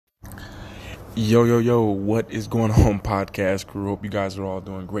Yo, what is going on, podcast crew? Hope you guys are all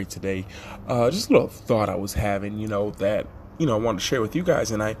doing great today. Just a little thought I was having, that, I wanted to share with you guys.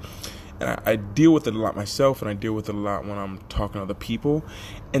 And I deal with it a lot myself, and I deal with it a lot when I'm talking to other people.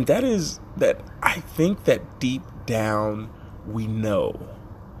 And that is that I think that deep down we know.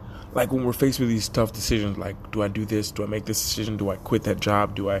 Like when we're faced with these tough decisions, like, do I do this? Do I make this decision? Do I quit that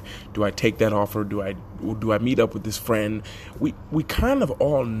job? Do I take that offer? Do I meet up with this friend? We kind of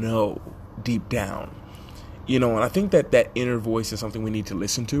all know deep down, and I think that inner voice is something we need to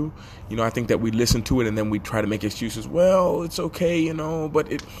listen to. I think that we listen to it and then we try to make excuses. Well, it's okay,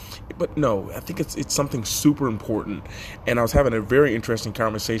 but no, I think it's something super important. And I was having a very interesting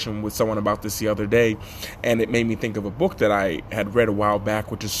conversation with someone about this the other day, and it made me think of a book that I had read a while back,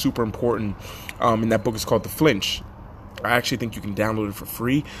 which is super important. And that book is called The Flinch. I actually think you can download it for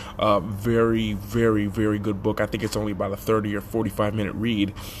free. Very, very, very good book. I think it's only about a 30 or 45 minute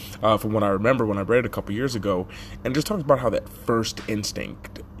read from what I remember when I read it a couple years ago. And it just talks about how that first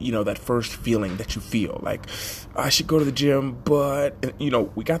instinct, that first feeling that you feel like I should go to the gym, but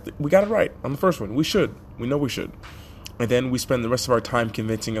we got it right on the first one. We know we should. And then we spend the rest of our time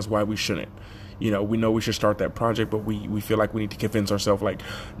convincing us why we shouldn't. We know we should start that project, but we feel like we need to convince ourselves, like,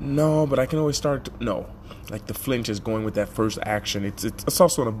 no, but I can always start. No, like the flinch is going with that first action. It's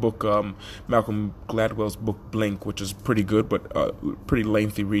also in a book, Malcolm Gladwell's book, Blink, which is pretty good, but pretty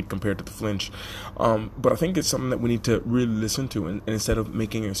lengthy read compared to the flinch. But I think it's something that we need to really listen to, and instead of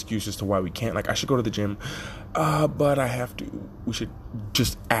making excuses to why we can't, like, I should go to the gym, but I have to. We should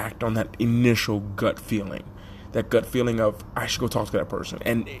just act on that initial gut feeling. That gut feeling of, I should go talk to that person,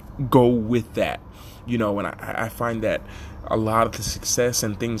 and go with that, and I find that a lot of the success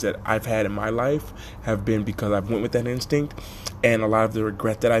and things that I've had in my life have been because I've went with that instinct, and a lot of the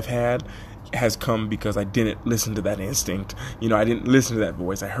regret that I've had has come because I didn't listen to that instinct. I didn't listen to that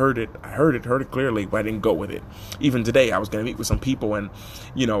voice. I heard it clearly, but I didn't go with it. Even today, I was going to meet with some people, and,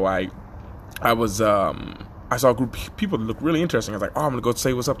 I saw a group of people that looked really interesting. I was like, I'm going to go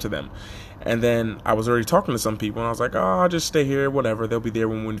say what's up to them. And then I was already talking to some people, and I was like, I'll just stay here, whatever. They'll be there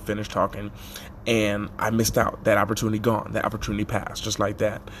when we finish talking. And I missed out. That opportunity gone. That opportunity passed, just like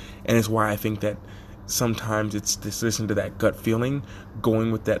that. And it's why I think that sometimes it's just listen to that gut feeling,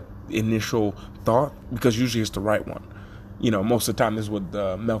 going with that initial thought, because usually it's the right one. Most of the time, this is what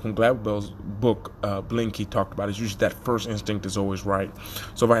Malcolm Gladwell's book, Blink, he talked about. Is usually that first instinct is always right.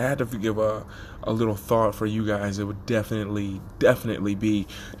 So if I had to give a little thought for you guys, it would definitely be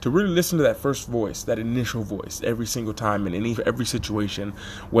to really listen to that first voice, that initial voice, every single time in every situation,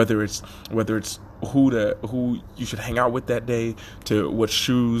 whether it's who you should hang out with that day, to what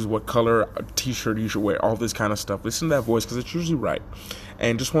shoes, what color t-shirt you should wear, all this kind of stuff. Listen to that voice, because it's usually right.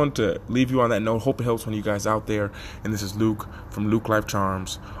 And just wanted to leave you on that note. Hope it helps one of you guys out there. And this is Luke from Luke Life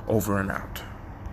Charms, over and out.